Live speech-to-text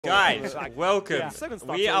Guys, welcome.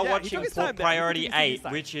 We are watching Port Priority 8,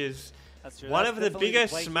 which is one of the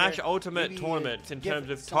biggest Smash Ultimate tournaments in terms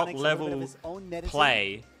of top level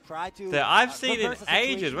play that I've seen in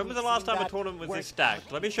ages. When was the last time a tournament was this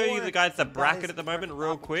stacked? Let me show you the guys the bracket at the moment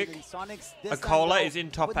real quick. Acola is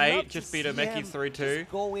in top 8, just beat Omeki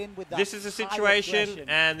 3-2. This is a situation,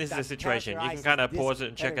 and this is a situation. You can kind of pause it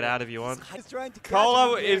and check it out if you want.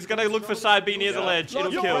 Acola is going to look for side B near the ledge.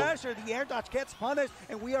 It'll kill.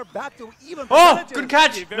 Oh, good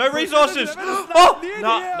catch. No resources. Oh,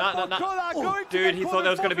 no. Dude, he thought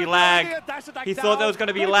there was going to be lag. He thought there was going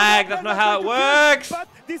to be lag. That's not how it works.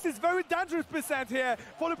 This is very dangerous percent here.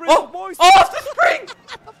 Oh, off the spring!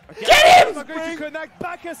 Get him!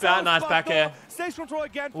 Nice back air.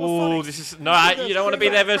 Ooh, this is no. You don't want to be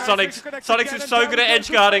there versus Sonics. Sonics is so good at edge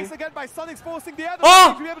guarding. Oh!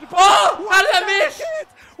 Oh! How did I miss?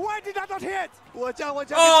 Why did that not hit? Oh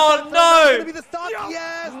no!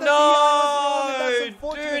 No!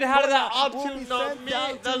 Dude, how did that up to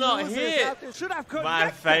not hit? My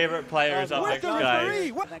favorite player is up next,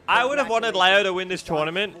 guys. I would have wanted Leo to win this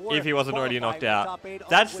tournament if he wasn't already knocked out.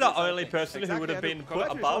 That's the only person who would have been put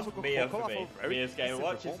above Mia for me. Mia's Game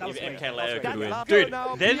Watch if mkleo could win. Dude,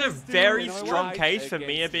 there's a very strong case for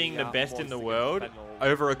Mia being the best in the world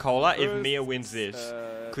over Acola if Mia wins this.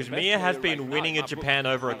 Because Mia has been winning at Japan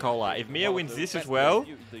over Acola. If Mia wins this as well,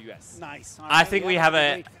 I think we have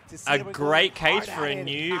a great case for a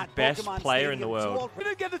new best player in the world. We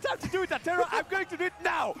didn't get the time to do it, Atera. I'm going to do it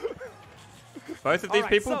now. Both of these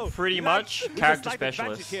people pretty much character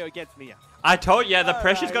specialists. I told you, the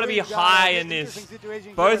pressure's going to be high in this.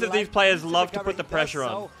 Both of these players love to put the pressure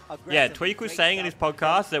on. Yeah, Tweek was saying in his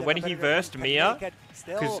podcast that when he versed Mia,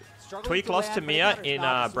 because Tweek lost to Mia in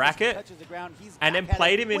bracket, and then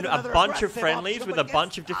played him in a bunch of friendlies with a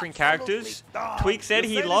bunch of different characters. Tweek said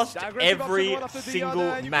he lost every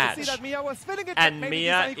single match. And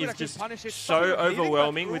Mia is just so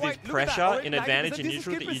overwhelming with his pressure in advantage and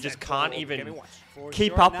neutral that you just can't even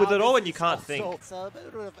keep up with it all and you can't think.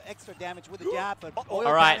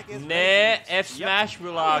 Alright, Nair F Smash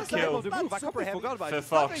will kill for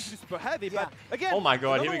Fox. Oh my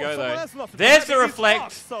god, here we go though. There's the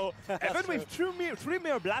reflect. Even with three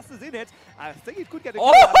mirror blasters in it, I think it could get a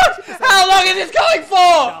how long is this going for?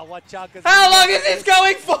 How long is this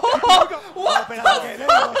going for? What the fuck?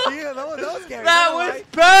 That was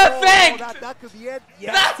perfect!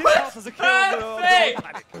 That was perfect!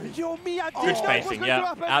 Good spacing,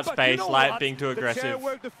 yeah. Outspace, light being too aggressive. The chair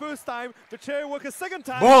worked the first time, the chair worked a second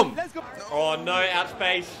time. Boom! Let's go. Oh no,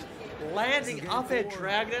 outspace. Landing up air,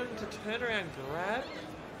 drag them to turn around, grab.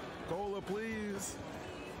 Gola, please.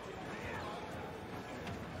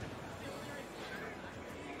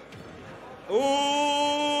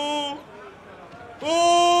 Ooh! Ooh!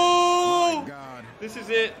 My God. This is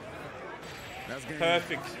it.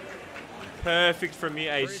 Perfect. Perfect from Mute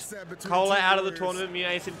Ace. Cola out of the tournament, Mute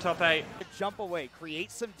Ace in top 8. Jump away,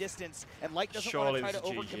 create some distance, and Light doesn't want to try to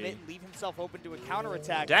overcommit and leave himself open to a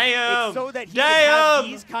counterattack. Damn! It's so that he can have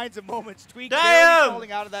these kinds of moments. Tweek barely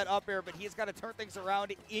falling out of that up air, but he's got to turn things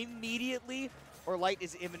around immediately, or Light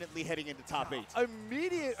is imminently heading into top 8.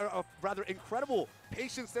 Immediate, or rather incredible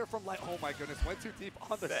patience there from Light. Oh my goodness, went too deep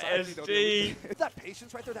on the side. SD. It's that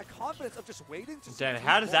patience right there, that confidence of just waiting. Damn,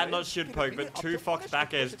 how does that not should poke, but 2 Fox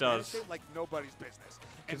back airs does? Like nobody's business.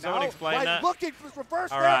 Can someone explain that? Looking for this reverse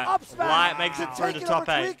Alright, up smash. Light makes it through to top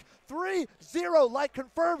 8. 3-0, Light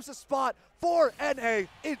confirms the spot for NA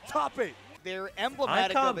in top 8. They're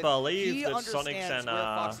emblematic I of can't it. believe He that understands Sonics and where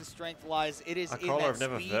Fox's strength lies. It is in Acola that have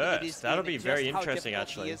never speed. versed. It is That'll in be just very how interesting, difficult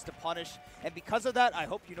actually. He is to punish, and because of that, I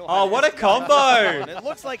hope you know. Oh, what a combo! It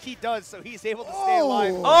looks like he does, so he's able to stay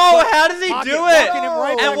alive. Oh, how does he do it?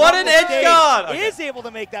 And what an edge guard! He is able to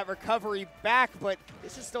make that recovery back, but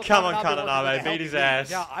this is still. Come on, Kananabe, beat his ass.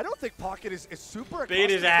 Yeah, I don't think Pocket is super. Beat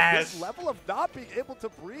his ass. This level of not being able to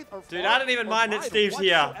breathe. Or dude, I don't even mind that Steve's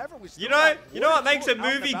here. You know what makes a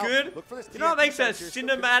movie good? You know what makes a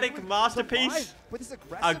cinematic masterpiece?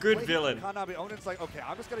 A good villain. Like, okay,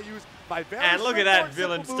 I'm just gonna use my and look at that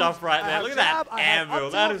villain stuff right there. Look at that anvil.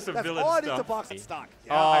 That is some villain stuff.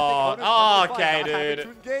 Oh, okay, dude.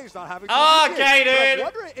 Okay, dude.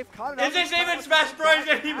 Is this even smashbros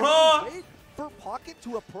anymore? For Pocket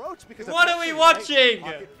to approach because what are we watching?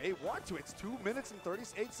 Pocket may want to. It's 2 minutes and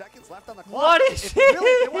 38 seconds left on the clock. What is it?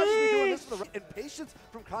 Really, they want to be doing this for the and patience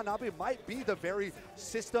from Kanabe might be the very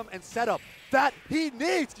system and setup that he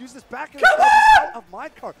needs to use this back end out of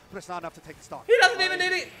minecart, but it's not enough to take the stock. He doesn't even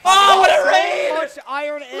need it. Oh, what a raid! So much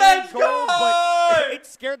iron and Let's gold, go! but it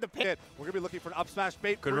scared the pit. We're gonna be looking for an up smash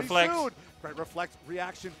bait good pretty reflex. soon. Great reflect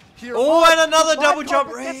reaction here. Oh, and another double jump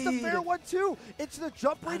Gets the read. fair one too. Into the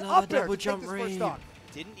jump read Another up there double to jump take this first read. stock.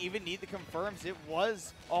 Didn't even need the confirms. It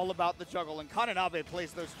was all about the juggle, and Kananabe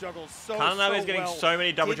plays those juggles so Kananabe's getting well. so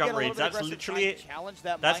many double Did get jump a little reads. bit That's aggressive, trying literally... to challenge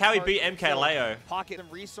that That's how he minecart, beat so mkleo. Pocket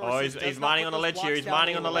and resources. Oh, does he's not mining put on the those ledge here. blocks He's down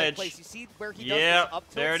mining in on the right ledge. place. You see where he does Yeah, those up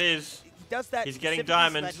there it tilts? is. He does that He's getting specifically so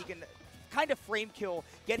diamonds. that he can kind of frame kill,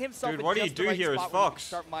 get himself Dude, in what do just you the do right here as spot where he can Fox?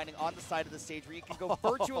 start mining on the side of the stage where you can go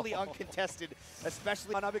virtually uncontested,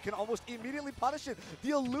 especially. Kananabe can almost immediately punish it.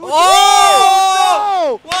 The illusion.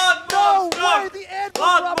 Oh! No! One No more stock! way! The anvil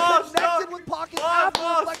One drop more connected stock! with Pocket One after more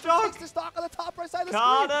Reflector stock! takes the stock on the top right side of the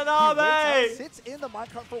Kananabe! screen. He waits out, sits in the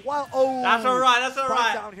minecart for a while. Oh! That's alright, that's Spike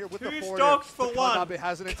alright. down here with the 2 forward stocks air. for But one. Kananabe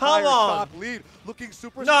has an Come entire on. stock lead, looking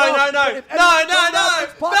super No, strong. no, no. But if No, anyone no, goes no. out,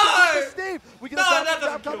 it's Pocket No. with the Steve. We get No, a that down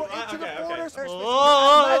doesn't combo kill. into the Okay, border. okay. Airspace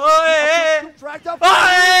Oh, hey. dragged up. Oh,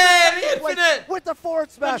 hey, the infinite. With the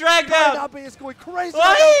forward smash. drag down. Kananabe is going crazy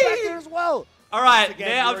Hey. back there as well. Alright, Again,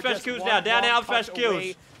 now we up are smash just kills one now. Down there, long up smash touch kills.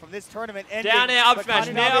 away from this tournament ending. Down there, up But smash.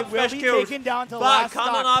 Now Kananabe up smash will be kills. taken down to the But last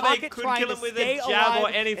stock. Kananabe Pocket could trying kill to him with stay a jab or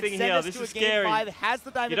alive anything and send here. us This to is a game scary. 5, has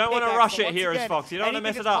the diamond You don't want to pickaxe, rush so it once here as again, Fox. You don't want to anything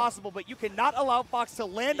mess it is up. possible, but you cannot allow Fox to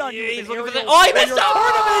land on you. He's with an looking for aerial. the... Oh, he messed Your up!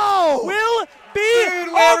 tournament will be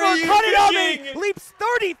Dude, where are over. you Kananabe fishing? leaps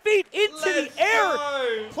 30 feet into Let's the air,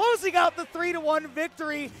 go. closing out the 3-1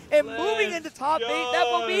 victory and moving into top 8. That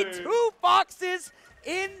will be go. 2 Foxes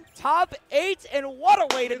in top 8, and what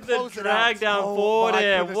a way to The close it drag out. down Oh forward my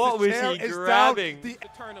air. goodness, What the was chair he is grabbing? down. The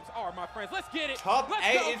turnips are, my friends. Let's get it. Top Let's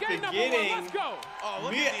 8 go. is Game number beginning. one. Let's go.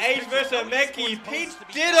 Mute H versus Ameki. Peach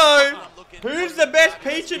Ditto. Who's the best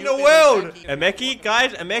Peach in the world? Ameki,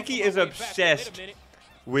 guys, Ameki is obsessed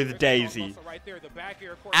with Daisy.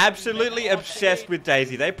 Absolutely obsessed with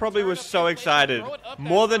Daisy. They probably were so excited.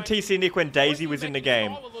 More than TC Nick when Daisy was in the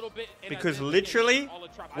game. Because literally,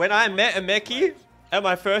 when I met Ameki at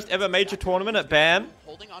my first ever major tournament at BAM,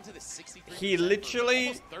 he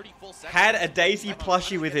literally had a Daisy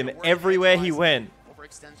plushie with him everywhere he went.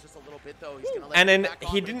 And then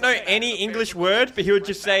he didn't know any English word, but he would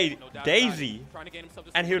just say Daisy,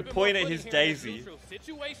 and he would point at his Daisy.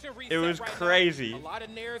 It was crazy. A lot of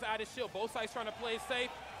nairs out of shield. Both sides trying to play it safe,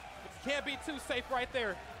 but you can't be too safe right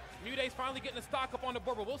there. Mute's finally getting the stock up on the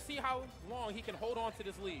board, but we'll see how long he can hold on to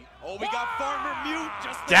this lead. Oh, we got Farmer Mute.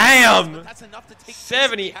 Damn! That's enough to take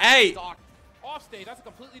 78. Off stage, that's a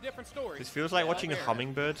completely different story. This feels like watching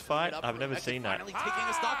hummingbirds fight. I've never seen that. Finally taking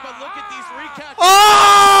a stock, but look at these recaps.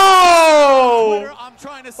 Oh! I'm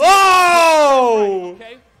trying to see. Oh!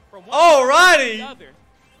 Okay, from one side to Alrighty! the other.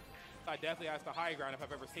 I definitely asked the high ground if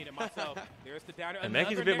I've ever seen it myself. There's the downer. Ameki's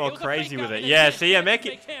a Another bit more nair. It was a crazy fake with out, it. and Yeah, they see, can't. Ameki...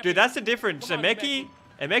 They can't. Dude, that's the difference. Come on,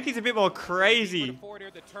 Ameki's a bit more crazy.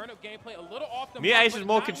 Mia Ace is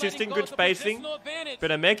more consistent, good spacing,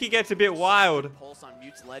 but Ameki gets a bit wild. Pulse on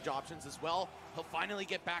Mute's ledge options as well. He'll finally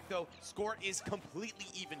get back though. Score is completely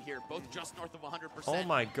even here, both just north of 100%. Oh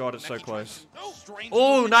my god, it's so Ameki close. trying to Oh,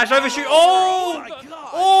 strange nice movement. overshoot. Oh! my God.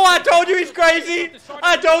 Oh, I told you he's crazy.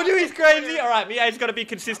 I told you he's crazy. All right, Mia Ace got to be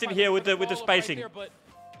consistent here with the spacing.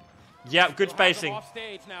 Yep, good spacing.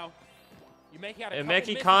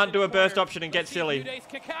 Ameki can't do a burst option and get silly.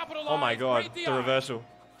 Oh my god, the reversal.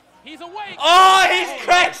 He's awake. Oh, he's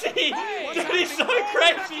crazy! Dude, he's so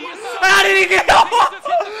crazy! How did he get off?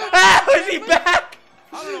 How is he back?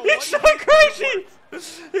 He's so crazy!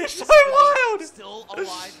 He's so wild! Still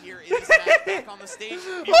alive here in this match, back on the stage. He's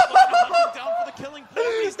looking to hunt him down for the killing blow.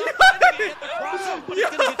 He's not finding it. The cross up, but he's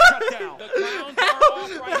gonna get shut down. The clowns are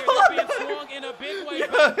off right here. They're being swung in a big way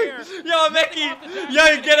back here. Yo, Ameki! Yo,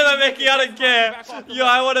 get him, Ameki! I don't care! Yo,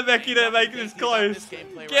 I want Ameki to make this close.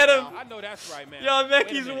 Get him! I know that's right, man. Yo,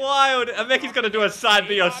 Ameki's wild! Ameki's gonna do a side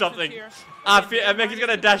B or something. I feel Ameki's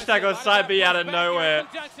gonna dash tag on side B out of nowhere.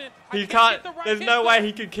 He can't. There's no way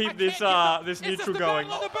he can keep this this neutral going.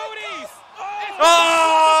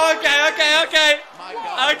 Oh, okay. My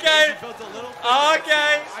God. Okay. Built a little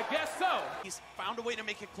Okay. I guess so. He's found a way to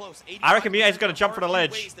make it close. I reckon Mia's gonna jump for the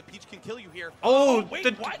ledge. Ways that Peach can kill you here. Oh, wait,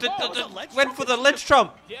 the what? went for the ledge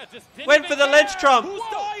trump. Yeah, just Went for the ledge trump. Who's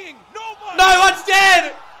dying? Nobody. No one's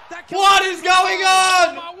dead. That killed What him. is going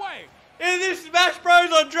on? my way. Is this Smash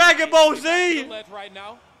Bros on Dragon Ball Z? The ledge right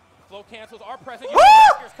now. Flow cancels are present. Woo!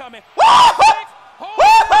 Here's coming. Woo!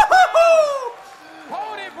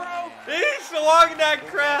 Hold it, bro. He swung that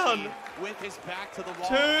crown. With his back to the wall,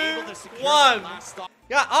 2, able to secure 1. that last stop.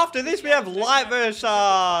 Yeah, after this we have Light versus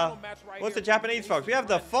what's the Japanese Fox? We have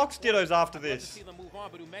the Fox Dittos after this.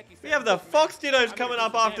 We have the Fox Dittos coming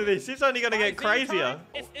up after this. It's only gonna get crazier.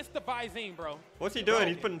 It's the Visine, bro. What's he doing?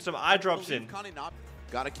 He's putting some eye drops in.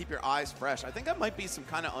 Got to keep your eyes fresh. I think that might be some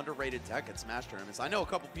kind of underrated tech at Smash tournaments. I know a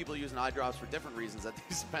couple people using eye drops for different reasons at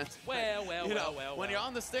these events. Well. When you're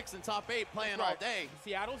on the sticks in top 8 playing all day.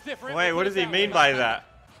 Seattle's different. Wait, what does he mean by that?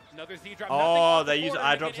 Another Z drop. Oh, they use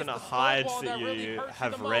eye drops and it hides that you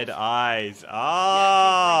have red eyes.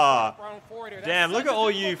 Ah. Damn, look at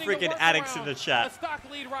all you freaking addicts in the chat.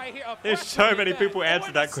 There's so many people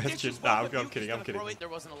answered that question. Nah, I'm kidding, I'm kidding. There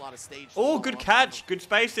wasn't a lot of stage. Oh, good catch, good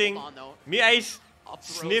spacing. Ace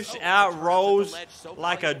sniffs out rolls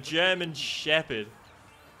like a German shepherd.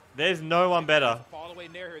 There's no one better.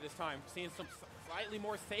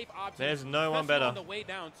 There's no one better.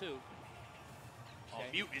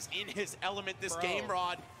 Mute is in his element this game,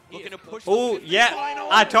 Rod. Looking to push. Oh, yeah,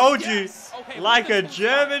 I told you. Like a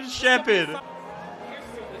German shepherd.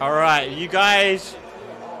 All right, you guys,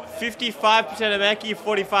 55% of Meki,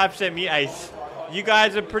 45% Mute Ace. You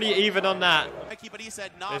guys are pretty even on that.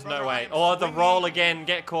 There's no way. Oh, the roll again,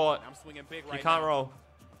 get caught. You can't roll.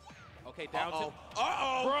 Okay, down to.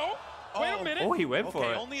 Bro, wait a minute. Oh, he went for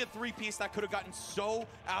it. Only a 3-piece that could have gotten so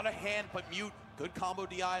out of hand, but Mute. Good combo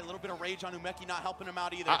DI, a little bit of rage on Umeki, not helping him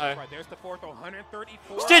out either. Right, there's the fourth,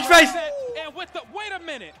 134. Stitch face! And with the, wait a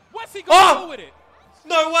minute, what's he going to do with it?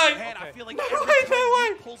 No way! Man, I feel like no every way, time no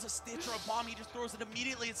way! he pulls a Stitch or a bomb, he just throws it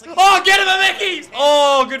immediately. It's like oh, get him, Umeki!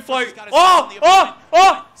 Oh, good float.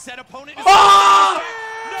 Oh! Set opponent. Oh!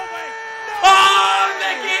 No way! No. Oh,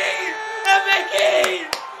 Umeki!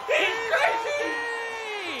 He's crazy!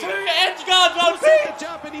 2 edge guards on The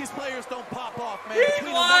Japanese players don't pop off, man. He's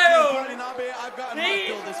wild! I've gotten He's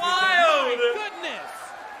this wild! My goodness!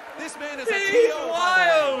 This man is He's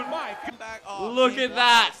wild! Look at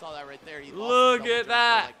that! I saw that right there. Look at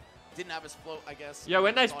that! Didn't have his float, I guess. Yo,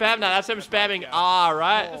 when they spam that, that's them spamming R,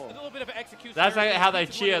 right? A little bit of execution. That's how they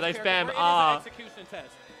cheer. They spam R. Execution test.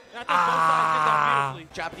 Ah.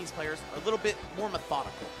 Japanese players are a little bit more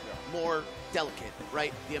methodical, more delicate,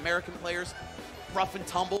 right? The American players, rough and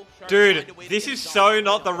tumble. Dude, this is so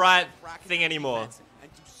not the right thing anymore.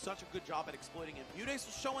 And do such a good job at exploiting it. Mute's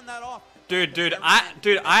was showing that off. Dude, I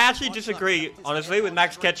actually disagree, honestly, with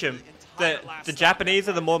Max Ketchum. The Japanese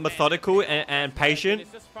are the more methodical and patient.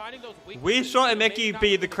 We saw Umeki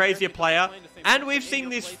be the crazier player, and we've seen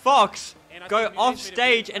this Fox go off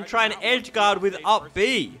stage and try and edge guard with up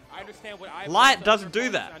B. Light doesn't do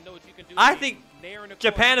that. I think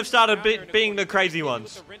Japan have started being the crazy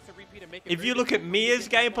ones. If you look at Mia's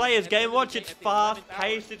gameplay as Game Watch, it's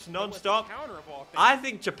fast-paced, it's non-stop. I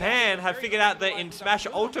think Japan have figured out that in Smash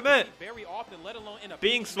Ultimate,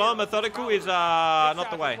 being slow and methodical is not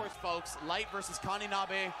the way. Folks, Light versus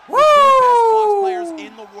Kaninabe, Woo! the two best Fox players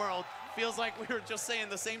in the world. Feels like we were just saying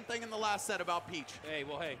the same thing in the last set about Peach. Hey,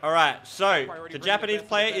 well, hey. All right, so the Japanese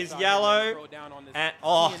player is yellow, and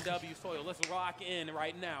Let's rock in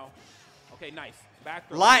right now. Okay, nice.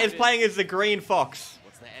 Light is playing as the green Fox.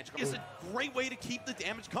 What's the edge? It's a great way to keep the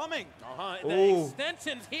damage coming. The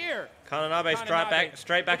extension's here. Kananabe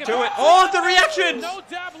straight back to it. Oh, the reactions! No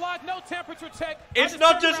dab lock, no temperature check. It's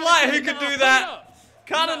not just Light who can do that.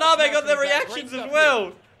 Kananabe got the reactions as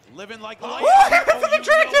well. Living like Light. Oh, he went for the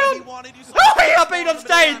track down! Oh, he got beat on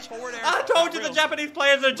stage! I told you the Japanese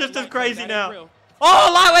players are just as crazy now.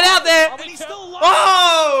 Oh, Light went out there!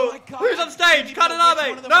 Oh! Who's on stage?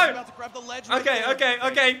 Kananabe! No!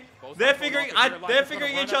 Okay. They're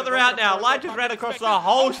figuring each other out now. Light just ran across the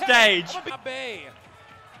whole stage.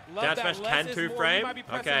 Down smash can 2 frame?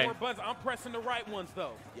 Okay. I'm pressing the right ones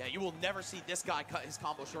though. Yeah, you will never see this guy cut his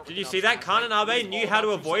combo short. Did you see that? Kananabe knew how to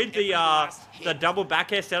avoid the double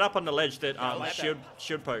back air setup on the ledge that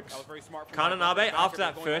shield pokes. Kananabe, after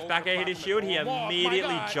that first back air hit his shield, he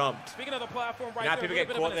immediately jumped. Now people get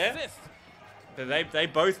caught there. They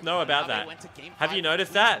both know about that. Have you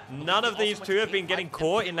noticed that? None of these two have been getting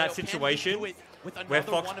caught in that situation where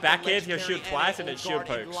Fox back airs your shield twice and it shield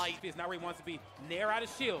pokes. Now he wants to be near out of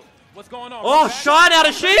shield. What's going on? Oh, shine out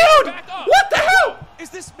of shield! What the hell? Is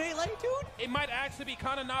this melee, dude? It might actually be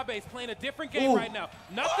Kananabe's playing a different game right now.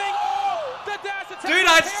 Nothing. The dash attack. Dude,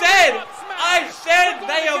 I said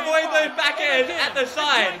they avoid those back airs at the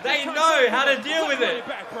side. They know how to deal with it.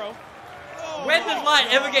 When does Light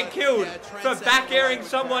ever get killed for back airing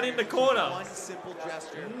someone in the corner?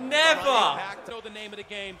 Never. Know the name of the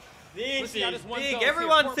game. This is big.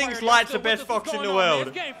 Everyone thinks Light's the best Fox in the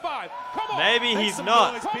world. Maybe he's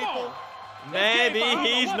not. Maybe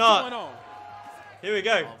he's not. Here we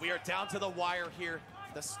go. We are down to the wire here.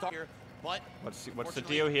 The start here. But what's the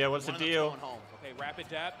deal here? What's the deal? Okay, rapid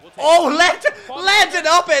jab. Oh, landed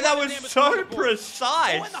up it. That was so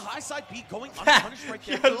precise. Oh, and the high side beat going unpunished right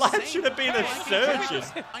there. Your Light should have been a surgeon.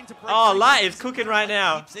 Oh, Light is cooking right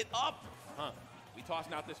now. Keeps it up.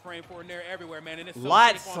 tossing out this frame for and there everywhere, man. And it's so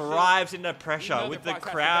Light safe on thrives shield. under pressure with the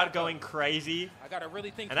crowd going crazy. I gotta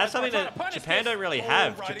really think. And that's something that Japan don't really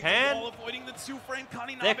have. Japan,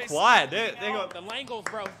 they're quiet. They got the Langles,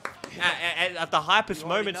 bro. at the hypest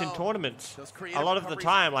moments in tournaments. A lot of the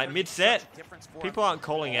time, like mid-set, people aren't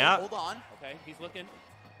calling out. Hold on. Okay, he's looking.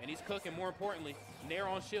 And he's cooking, more importantly. Nair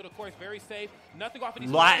on shield, of course, very safe. Nothing off of these.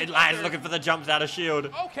 Light is looking for the jumps out of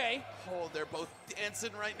shield. Okay. Oh, they're both dancing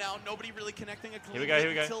right now. Nobody really connecting a clue. Here we go, here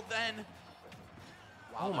we go. Until then.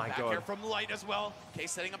 Wow, Oh my back God. air from Light as well. Okay,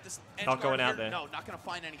 setting up this edge Not going guard out here. there. No, not going to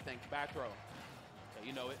find anything. Back throw. Okay,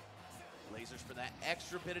 you know it. Lasers for that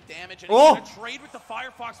extra bit of damage. And Oh! he's gonna trade with the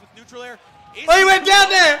Firefox with neutral air. Oh, he went down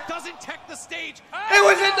there! Doesn't tech the stage. It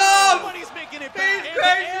was enough! But he's making it back. He's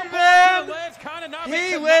crazy, man!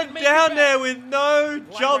 He went down there with no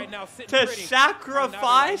jump to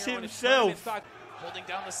sacrifice himself. Holding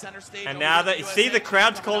down the center stage. And now that see the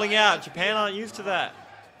crowd's calling out. Japan aren't used to that.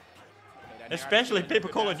 Especially people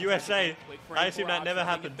calling USA. I assume that never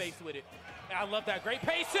happens. I love that. Great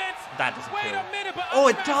patience. That doesn't Wait kill. a minute, but Oh,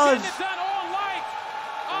 it does. It's done all light.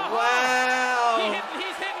 Wow.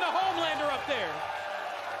 He's hitting the Homelander up there.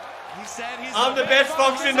 He said he's I'm the best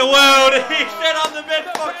fox in the world. He said I'm the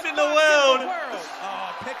best fox in the world.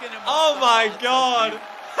 Oh, picking him up. Oh my God.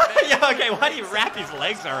 Yeah, okay, why did he wrap his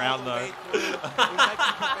legs around though?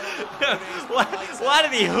 why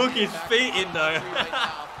did he hook his feet in though?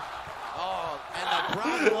 Oh, and the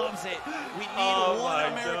crowd loves it. We need one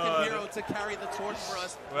American God. hero to carry the torch for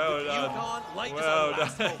us. Well With done. Yukon, Light Well is our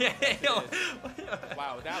last done.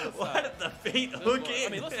 Wow, hope. that was. Why did the feet hook in? I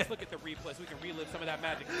mean, let's just look at the replays. We can relive some of that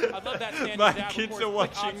magic. I love that standing My jab, of kids course, are quick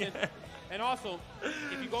watching. option. And also,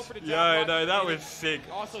 if you go for the jab, Yo, block, no, that and was sick.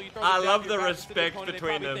 Also, you throw I the jab, love you're the back to respect opponent, they between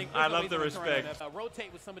probably them. think I there's no love the way to turn around respect. that.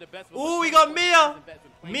 Rotate with some of the best. Ooh, we got Mia.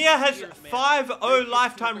 Mia has 5-0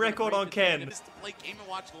 lifetime record on Ken. Just to play Game &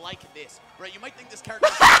 Watch like this, right? You might think this character.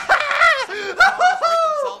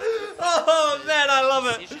 Oh man, I love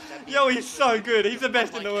it. Yo, he's so good. He's the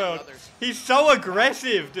best in the world. He's so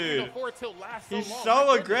aggressive, dude. He's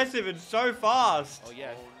so aggressive and so fast. Oh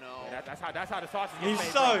yeah. Oh no. That's how the sausage gets He's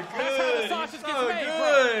made, so bro. good. That's how the He's sausage so gets made, bro.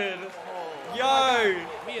 good.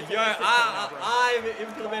 Yo, I'm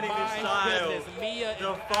implementing this My style. goodness, Mia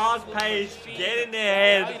The is fast pace, get in their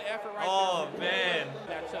head. Oh man.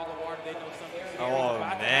 That chug of water, they know something serious Oh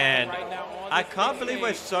about to man. happen right now on I this can't big believe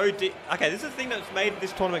we're stage. so deep. Okay, this is the thing that's made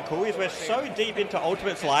this tournament cool is we're so deep into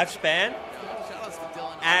Ultimate's lifespan,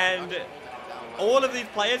 and all of these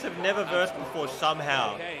players have never versed before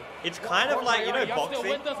somehow. It's kind of like, you know,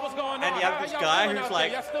 boxing, and you have this guy who's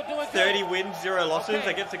like 30 wins, 0 losses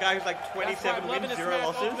against a guy who's like 27 wins, 0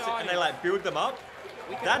 losses, and they like build them up.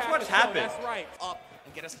 That's what's happened. Up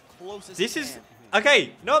and get us close as This we is, can. okay,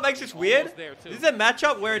 you know what makes this weird? This is a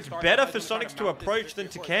matchup where it's better for Sonics to approach than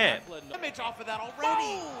to camp. Damage off of that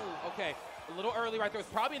already. Okay, a little early right there. Was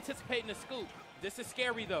probably anticipating the scoop. This is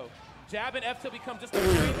scary though. Jab and F to become just a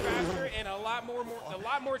bit faster and a lot more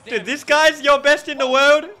damage. Dude, this guy's your best in the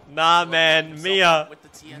world? Nah, man, Mia.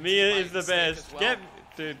 Mia is the best. Get,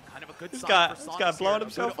 dude. Kind of a good This sign for guy Sonics blowing here.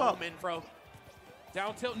 himself Good up. omen. Bro.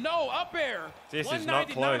 Down tilt. No, up air. This is not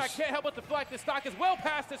 199. close. I can't help but to feel like the stock is well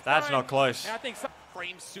past this That's time. not close. And I think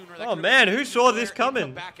Frames sooner. That Oh could've man, been who two saw this there into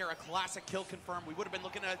coming? Back air, a classic kill confirmed. We would have been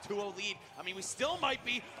looking at a 2-0 lead. I mean, we still might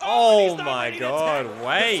be. Oh he's not my ready to God, attack.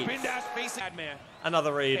 wait. The spin dash facing. bad man.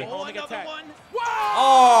 Another read. Okay, Oh, Holding another attack. one.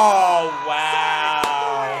 Oh,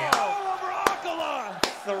 wow. Over Acola.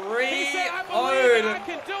 He said, I believe that I 3-0'd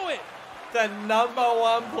can do it. the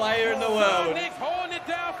 #1 player in the world. Sonics holding it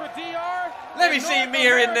down for DR. Let me see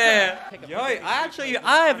Mia in there. Yo,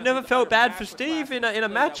 I have never felt bad for Steve in a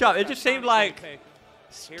matchup. It just seemed like,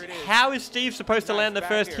 how is Steve supposed to land the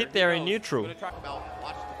first hit there in neutral?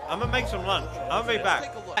 I'm gonna make some lunch. I'm gonna be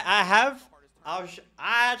back. I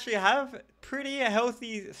actually have pretty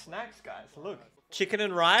healthy snacks, guys. Look, chicken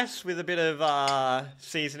and rice with a bit of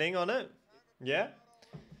seasoning on it. Yeah.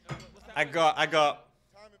 I got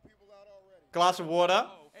glass of water.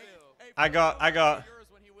 I got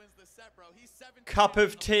cup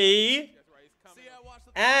of tea.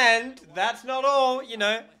 And that's not all. You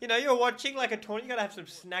know, you're watching like a tournament. You gotta have some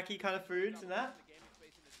snacky kind of foods and that.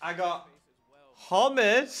 I got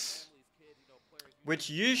hummus, which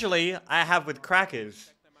usually I have with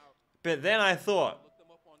crackers. But then I thought,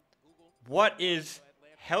 what is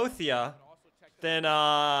healthier than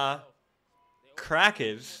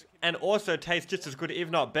crackers and also tastes just as good, if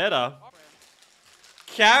not better?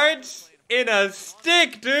 Carrots in a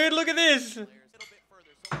stick, dude. Look at this.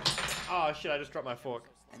 Oh shit, I just dropped my fork.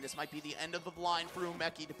 And this might be the end of the line for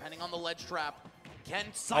Umeki, depending on the ledge trap. Again,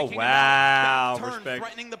 psyching wow, him out. Back turn, respect.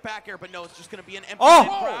 threatening the back air, but no, it's just going to be an empty.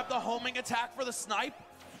 Oh! Grab the homing attack for the snipe.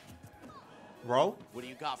 Roll. What do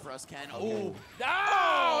you got for us, Ken? Ooh.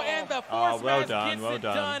 Oh, and the force well mask done, gets well it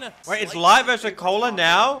done. done. Wait, it's live versus acola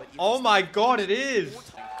now? Oh my god, it is.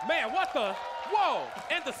 Man, what the? Whoa,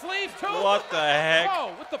 and the sleeves too? What the heck?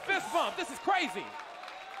 Whoa, with the fist bump. This is crazy.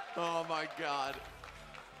 Oh my god.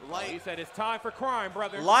 He said it's time for crime,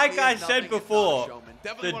 brother. Like I said before,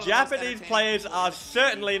 the Japanese players are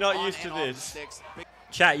certainly not used to this.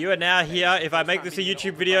 Chat, you are now here. If I make this a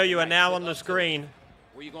YouTube video, you are now on the screen.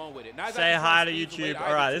 Where you going with it? Say hi to YouTube.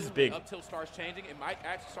 All right, this is big. Up tilt starts changing. It might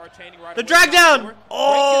actually start changing right The away. drag down!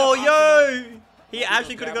 Oh, yo! He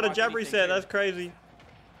actually could have got a jab reset. That's crazy.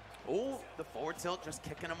 Oh, the forward tilt just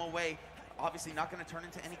kicking him away. Obviously not going to turn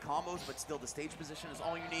into any combos, but still the stage position is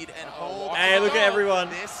all you need. And hold Hey, look at everyone.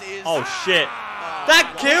 This is Oh, shit.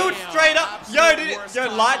 That killed straight up.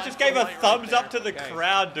 Yo, Light just gave a thumbs up to the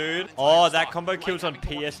crowd, dude. Oh, that combo kills on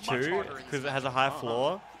PS2 because it has a high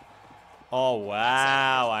floor. Oh,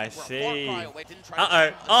 wow, I see.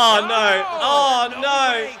 Uh-oh. Oh, no. Oh,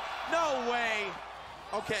 no. No way.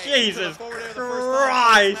 Okay. Jesus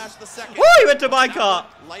Christ. Woo, he went to my car.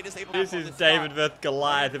 This is David versus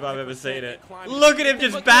Goliath if I've ever seen it. Look at him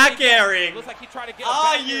just back airing.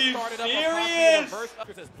 Are you serious?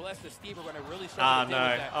 Oh,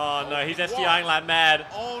 no. Oh, no. He's SDIing like mad.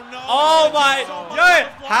 Oh, my.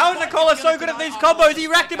 Yo, how is acola so good at these combos? He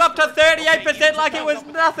racked him up to 38% like it was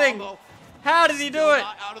nothing. How does he do it?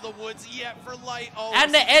 Out of the woods yet for Light. Oh,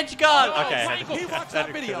 and the edge guard. Okay. He watched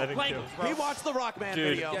that video. He watched the Rockman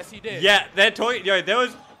video. Yes, he did. Yeah, they're talking. Yo, there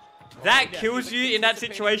was. That kills you in that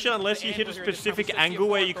situation unless you hit a specific angle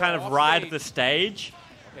where you kind of ride the stage.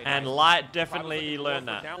 And Light definitely learned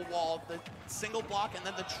that. Wall, the single block and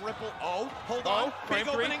then the triple. Oh, hold on. Big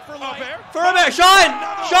opening for Light. For a minute. Shine!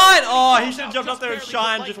 Shine! Oh, he should have jumped up there and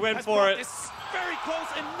Shine just went for it. Very close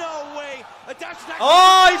and no way. A dash attack.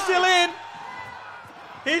 Oh, he's still in.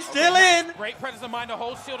 He's still in. Great presence of mind to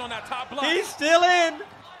hold shield on that top block. He's still in.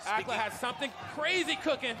 acola has something crazy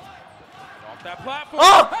cooking. Off that platform.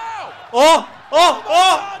 Oh! Oh! Oh!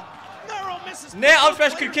 Oh! Narrow misses. Nair up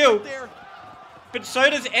smash could kill. But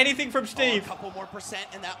so does anything from Steve. A couple more percent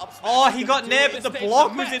in that up smash. Oh, he got Nair, but the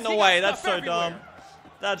block was in the way. That's so dumb.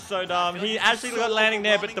 That's so dumb. He actually got landing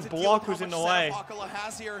there, but the block was in the way. acola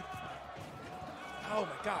has here. Oh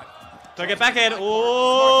my god. Don't get back in.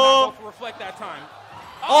 Oh! Reflect that time.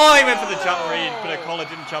 Oh, he went for the jump read, but acola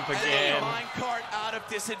didn't jump again. Minecart out of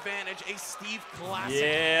disadvantage. A Steve classic.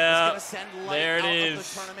 Yeah. Is send Light There it out is. Of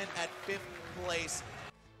the tournament at 5th place.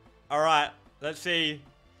 All right, let's see.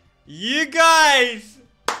 You guys,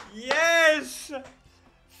 yes,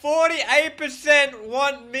 48%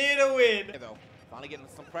 want me to win. Finally getting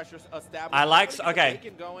some pressure established. I like. Okay,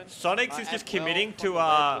 Sonics is just committing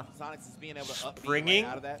to springing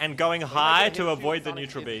and going high to avoid the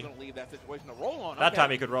neutral B. That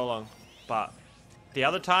time he could roll on, but the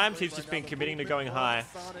other times he's just been committing to going high.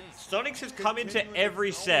 Sonics has come into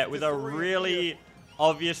every set with a really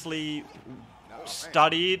obviously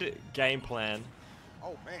studied game plan.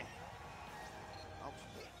 Oh man.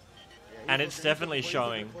 And it's definitely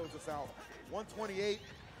showing. 128.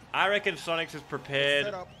 I reckon Sonics is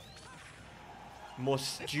prepared more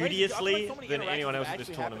studiously than anyone else in this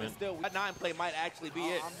tournament. That 9 play might actually be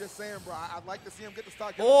it. I'm just saying, bro. I'd like to see him get the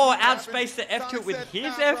stock. Or outspace the F tilt with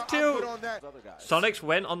his F tilt. Sonics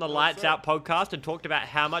went on the Lights Out podcast and talked about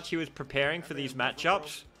how much he was preparing for these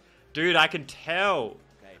matchups. Dude, I can tell.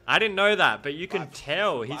 I didn't know that, but you can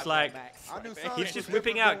tell. He's like, he's just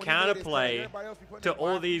whipping out counterplay to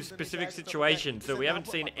all these specific situations that we haven't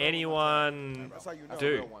seen anyone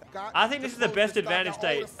do. I think this is the best advantage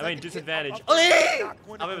state, I mean disadvantage I've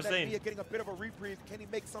ever seen.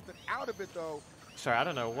 Sorry, I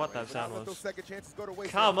don't know what that sound was.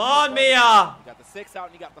 Come on, Mia! You got the 6 out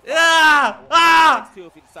and you got the 5. Ah!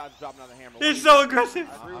 If he decides to drop another hammer. He's so aggressive.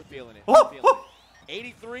 I'm feeling it. Oh, oh.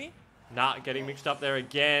 83. Not getting mixed up there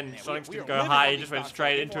again. Sonics didn't go high, he just went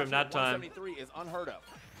straight into him that time. 173 is unheard of.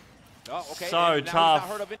 Oh, okay. So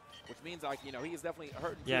tough. Which means, like, you know, he is definitely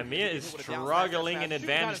hurting. Yeah, Mia is struggling in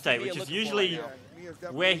advantage state, which is usually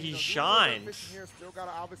where he shines.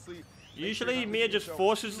 Usually Mia just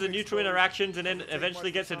forces the neutral interactions and then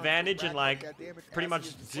eventually gets advantage and like pretty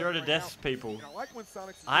much 0 to death people.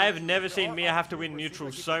 I have never seen Mia have to win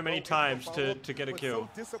neutral so many times to get a kill.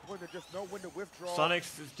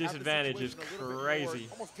 Sonic's disadvantage is crazy.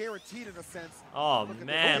 Oh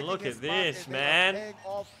man, look at this, man.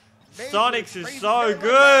 Sonics is so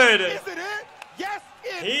good.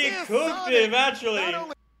 He cooked him actually.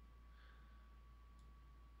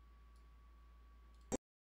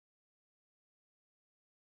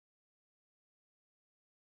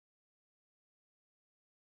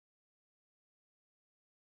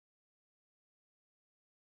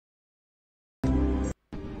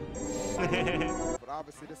 But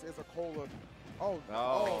obviously this is acola. Oh,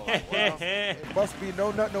 well, it must be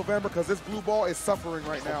No Nut November because this blue ball is suffering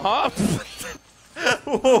right now.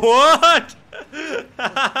 What?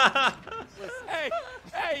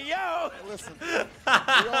 Hey, yo! Listen, we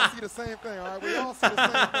all see the same thing, all right? We all see the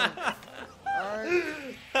same thing. All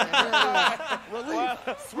right? And relief.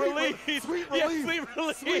 Sweet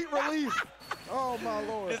relief. Sweet relief. Oh, my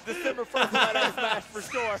Lord. It's December 1st night on Smash for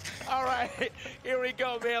sure. All right, here we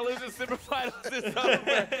go, man. Losing semifinals is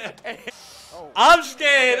over. I'm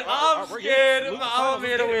scared. I'm scared. I'm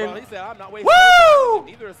here to win. He said, I'm not waiting. Woo!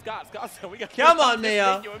 Neither is Scott. Scott said, we got Come on,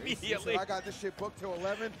 Mia. Immediately. I got this shit booked till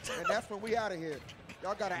 11, and that's when we out of here.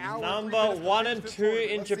 Y'all got an hour. Number 1 and 2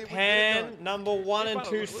 in Japan. Number 1 and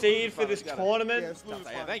 2 seed for this tournament.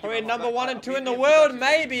 I mean, number 1 and 2 in the world,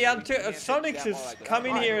 maybe. Until Sonics has come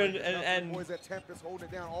in here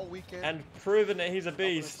and proven that he's a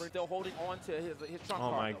beast.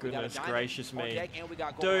 Oh my goodness gracious me.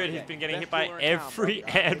 Dude, he's been getting hit by every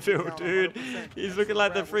anvil, dude. He's looking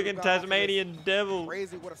like the freaking Tasmanian devil.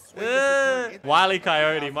 Wile E.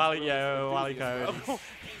 Coyote. Wile E. Coyote.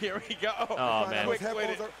 Here we go. Oh, man.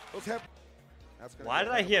 Why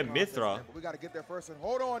did I hear Mithra? We got to get there first and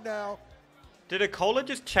hold on now. Did Acola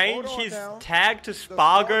just change his tag to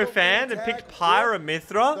Spargo fan and picked Pyra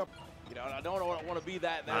Mithra? You know, I don't want to be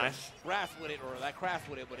that crass with it or that crass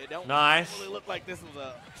with it, but it don't really look like this was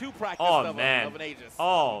a too practice of an Aegis.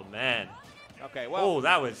 Oh, man. Okay, well,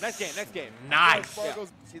 that was next game. Nice.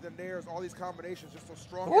 See the nairs, all these combinations just so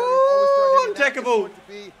strong. Ooh, untakeable.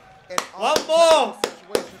 One more.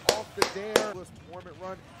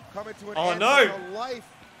 Oh no!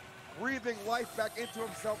 Breathing life back into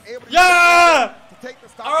himself. Able to to take the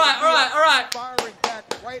stop. All right. Firing back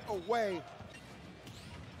right away.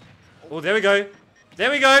 Oh, there we go.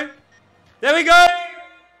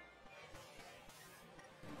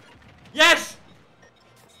 Yes!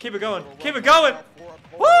 Keep it going.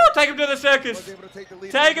 Woo! Take him to the circus.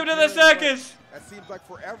 That seems like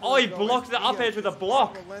forever. Oh, he blocked the up edge with a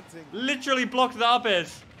block. Literally blocked the up edge.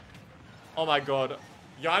 Oh my god.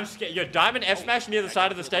 Yo, I'm scared. Yo, Diamond F smash near the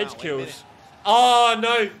side of the stage kills. Oh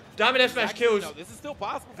no. Diamond F smash kills. No, this is still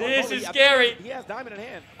possible. This is scary. He has Diamond in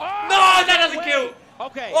hand. No, that doesn't kill.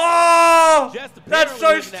 Okay. Oh, that's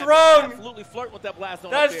so strong. Absolutely flirt with that blast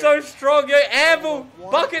on That's so strong. Yo, anvil.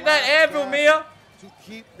 Bucket that anvil, Mia.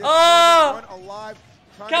 Oh. Alive.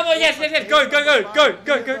 Come on, yes. Go.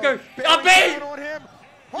 Up B!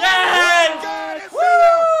 Yes!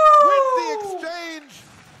 Wins the exchange.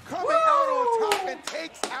 Coming out on top and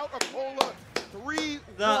takes out acola 3-1.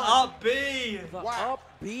 The up B. Up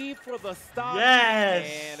B for the stop. Yes.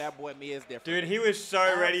 And that boy Mia is different. Dude, he was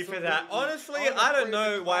so ready for that. Honestly, I don't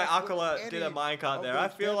know why acola did a minecart there. I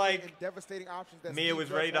feel like Mia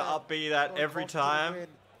was ready to up B that every time.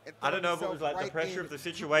 I don't know if it was like the pressure of the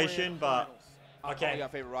situation, but okay.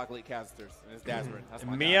 Got favorite Rocket League casters, and it's Dasrin.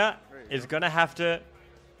 Mia is gonna have to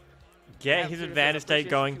get his advantage state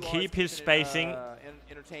going, keep his spacing.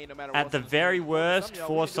 At the very worst,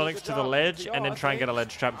 force Sonics to the ledge, and then try and get a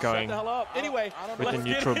ledge trap going with the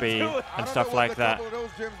neutral B and stuff like that.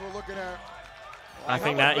 I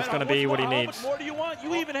think that is going to be what he needs. What more do you want?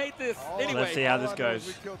 You even hate this. Anyway, let's see how this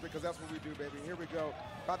goes.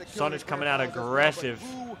 Sonic's coming out aggressive.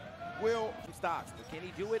 Will stocks, but can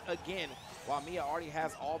he do it again? While Mia already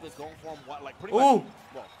has all this going for him, like pretty much. Well,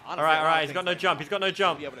 all right. He's got no jump. He's got no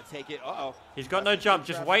jump. Be able to take it. He's got no jump.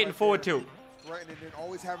 Just waiting forward tilt.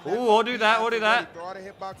 I'll do that.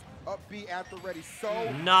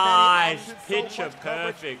 Nice. Picture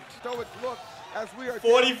perfect.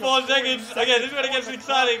 44 seconds. Okay, this is when it gets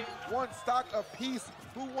exciting. One stock apiece.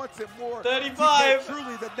 Who wants it more? 35.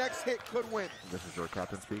 Truly, the next hit could win. This is your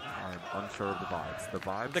captain speaking. I'm unsure of the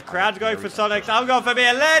vibes. The crowd's going for Sonics. I'm going for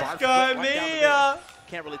Mia. Let's go, Mia.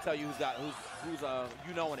 Can't really tell you who's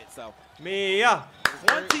you knowing it. So Mia.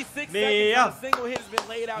 26 seconds. Single hit has been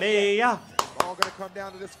laid out. Mia. All gonna come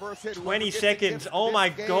down to this first hit. 20 seconds. Oh my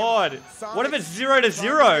god. What if it's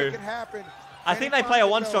 0-0? I think they play a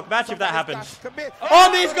one-stock match if that happens.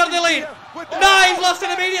 Oh, Mia's got the lead. No, he's lost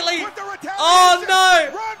it immediately. Oh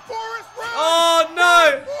no. Oh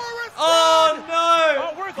no. Oh no.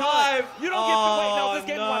 Oh, we're Five. You don't get to wait. No, this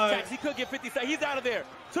game wants checks. He could get 50 seconds. He's out of there.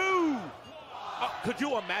 2. Could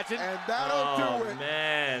you imagine? And that'll do it.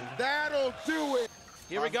 Man. That'll do it.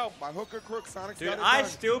 Here we go. My hook or crook, Sonic. Dude, I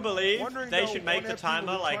still believe they should make the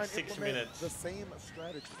timer like 6 minutes. The same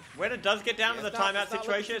strategy. When it does get down to the timeout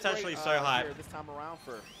situation, it's actually so high. This time around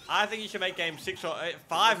for I think you should make game 6 or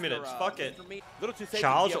 5 minutes. Fuck it.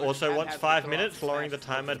 Charles also wants 5 minutes. Lowering the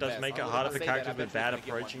timer does make it harder for characters with bad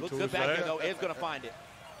approaching tools, though. Ed's gonna find it.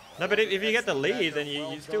 No, but if you get the lead, then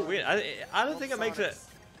you still win. I don't think it makes it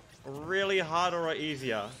really harder or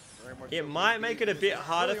easier. It might make it a bit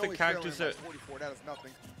harder for characters that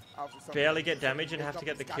barely get damage and have to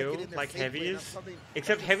get the kill, like Heavy's.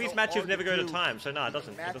 Except Heavy's matches never go to time, so no, it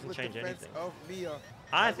doesn't change anything.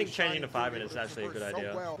 I think changing to 5 minutes is actually a good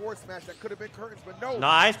idea.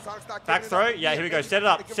 Nice. Back throw. Yeah, here we go. Set it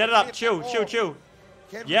up. Set it up. Chill, chill, chill.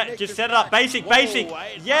 Yeah, just set it up. Basic, basic.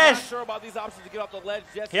 Yes.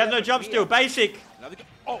 He has no jump still. Basic.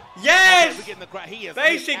 Yes.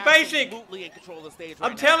 Basic, basic.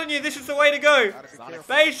 I'm telling you, this is the way to go.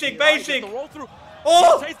 Basic, basic.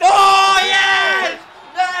 Oh, oh, yes.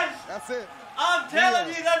 Yes. That's it. I'm telling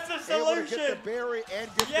you, that's the solution. Get the berry and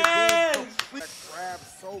get yes. the grab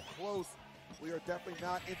so close. We are definitely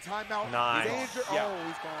not in timeout. Nice. Danger. Yeah. Oh,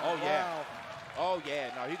 he's gone. Oh, yeah. Wow. Oh,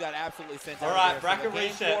 yeah. No, he got absolutely sent out. All right, bracket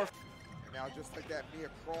reset. Now just like that, Mia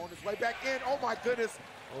crawling his way back in. Oh, my goodness.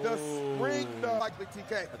 The spring, the likely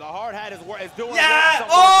TK. The hard hat is doing yeah.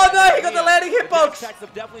 Oh, no, he got the landing hitbox. The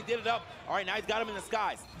have definitely did it up. All right, now he's got him in the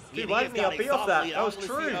skies. Dude, why didn't he up B off that? That was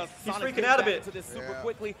true. He's freaking out a bit.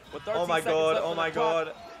 Oh my god, oh my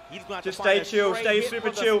god. Just stay chill, stay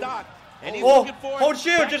super chill. Oh, hold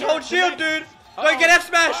shield, just hold shield, dude. Don't get F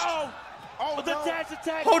smashed. Oh, the dash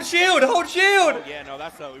attack. Hold shield, hold shield. Oh, yeah, no,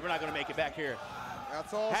 that's we're not going to make it back here.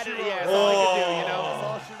 That's all she wrote. Yeah, that's all he can do, you know. That's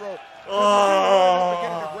all she wrote.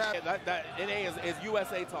 Oh. That NA is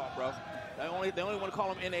USA talk, bro. They only want to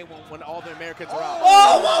call them NA when all the Americans are out.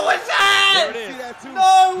 Oh, what was that? There it is.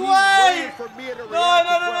 No way!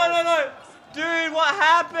 No. Dude, what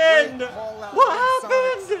happened? What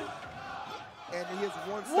happened? And he is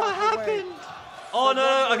one step What happened? away. Oh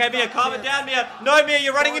no, okay, Mia, calm it down, Mia. No, Mia,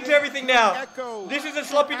 you're running into everything now. This is a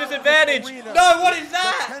sloppy disadvantage. No, what is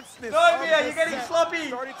that? No, Mia, you're getting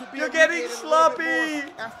sloppy. You're getting sloppy.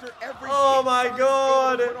 Oh my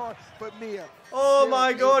god. Oh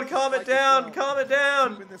my god, calm it down, calm it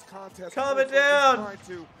down. Calm it down.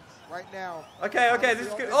 Okay, this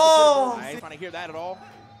is good. Oh! I ain't trying to hear that at all.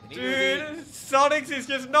 Dude, Sonics is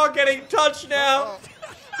just not getting touched now.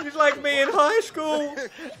 He's like me in high school.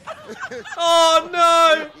 Oh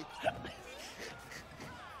no!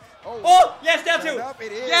 Oh, yes, down two.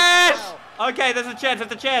 Yes! Okay, there's a chance,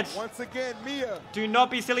 there's a chance. Once again, Mia. Do not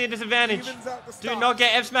be silly and disadvantage. Do not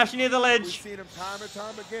get F smashed near the ledge. We've seen him time and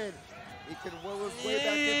time again. He can will his way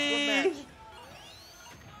back into a match.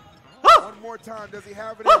 One more time, does he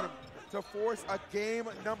have it in him to force a game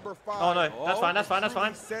number 5? Oh no, that's fine, that's fine, that's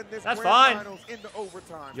fine. Send this That's grand fine. finals into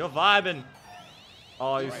overtime. You're vibing.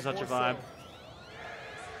 Oh, this is such a vibe.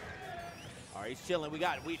 All right, he's chilling. We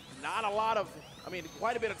not a lot of,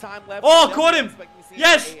 quite a bit of time left. Oh, caught him.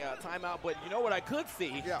 Yes. A timeout, but you know what I could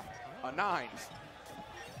see? Yeah. A 9.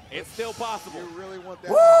 It's still possible. You really want that?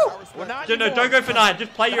 Woo! Well, not No, don't go for 9.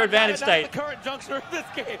 Just play your advantage state. That's the current juncture of this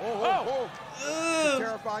game.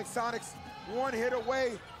 Terrifying Sonics. One hit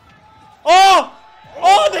away. Oh!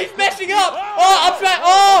 Oh, he's messing up. Oh, up smash.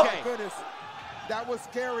 Oh! Oh, goodness. That was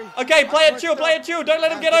scary. Okay, play it chill, play it chill. Don't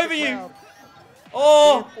let him get over you.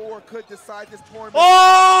 Oh! Game 4 could decide this tournament.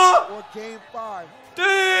 Oh! Or game 5.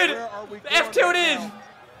 Dude! F tilt is.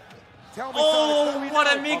 Oh,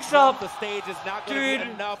 what a mix-up. The stage is not going to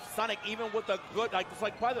be enough. Sonic, even with a good, it's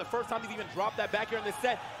like probably the first time he's even dropped that back here in this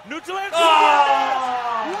set. Neutral air.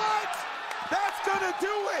 Oh! What? That's going to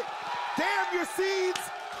do it. Damn your seeds.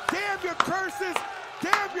 Damn your curses.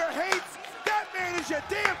 Damn your hates. That man is your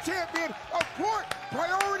damn champion of Port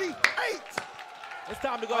Priority 8. It's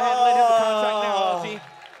time to go ahead and let him the contract now, LG.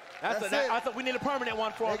 I thought we need a permanent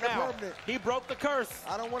one for him now. Permanent. He broke the curse.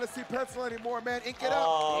 I don't want to see pencil anymore, man. Ink it up.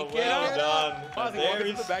 Oh, Ink it well up. done. There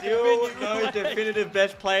is still no definitive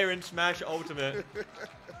best player in Smash Ultimate.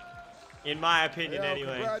 In my opinion,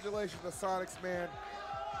 anyway. Congratulations to Sonics, man.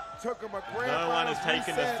 Took him a grand No one has finals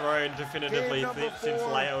taken the reset. throne definitively Game number since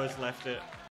 4. Leo has left it.